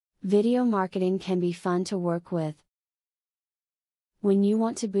Video marketing can be fun to work with. When you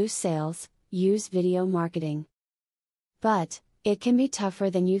want to boost sales, use video marketing. But, it can be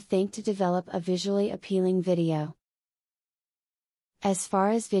tougher than you think to develop a visually appealing video. As far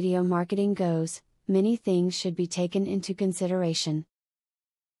as video marketing goes, many things should be taken into consideration.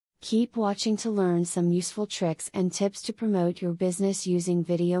 Keep watching to learn some useful tricks and tips to promote your business using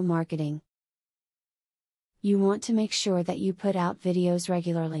video marketing. You want to make sure that you put out videos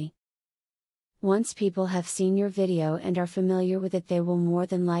regularly. Once people have seen your video and are familiar with it, they will more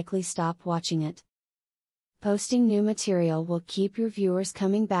than likely stop watching it. Posting new material will keep your viewers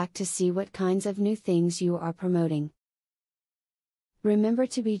coming back to see what kinds of new things you are promoting. Remember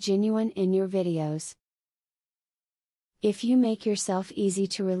to be genuine in your videos. If you make yourself easy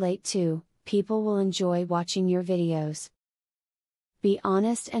to relate to, people will enjoy watching your videos. Be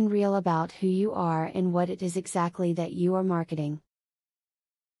honest and real about who you are and what it is exactly that you are marketing.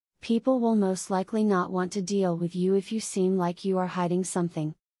 People will most likely not want to deal with you if you seem like you are hiding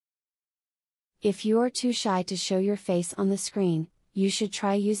something. If you are too shy to show your face on the screen, you should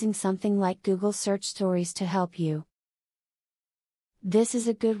try using something like Google Search Stories to help you. This is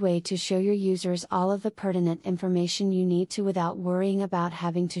a good way to show your users all of the pertinent information you need to without worrying about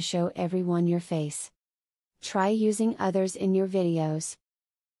having to show everyone your face. Try using others in your videos.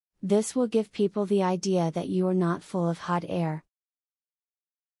 This will give people the idea that you are not full of hot air.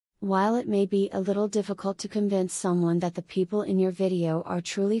 While it may be a little difficult to convince someone that the people in your video are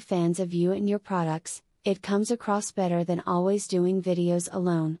truly fans of you and your products, it comes across better than always doing videos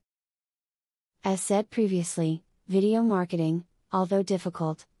alone. As said previously, video marketing, although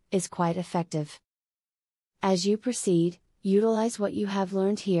difficult, is quite effective. As you proceed, utilize what you have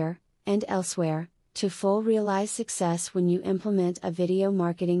learned here, and elsewhere, to full realize success when you implement a video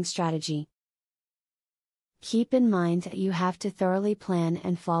marketing strategy. Keep in mind that you have to thoroughly plan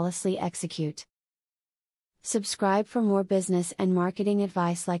and flawlessly execute. Subscribe for more business and marketing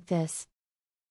advice like this.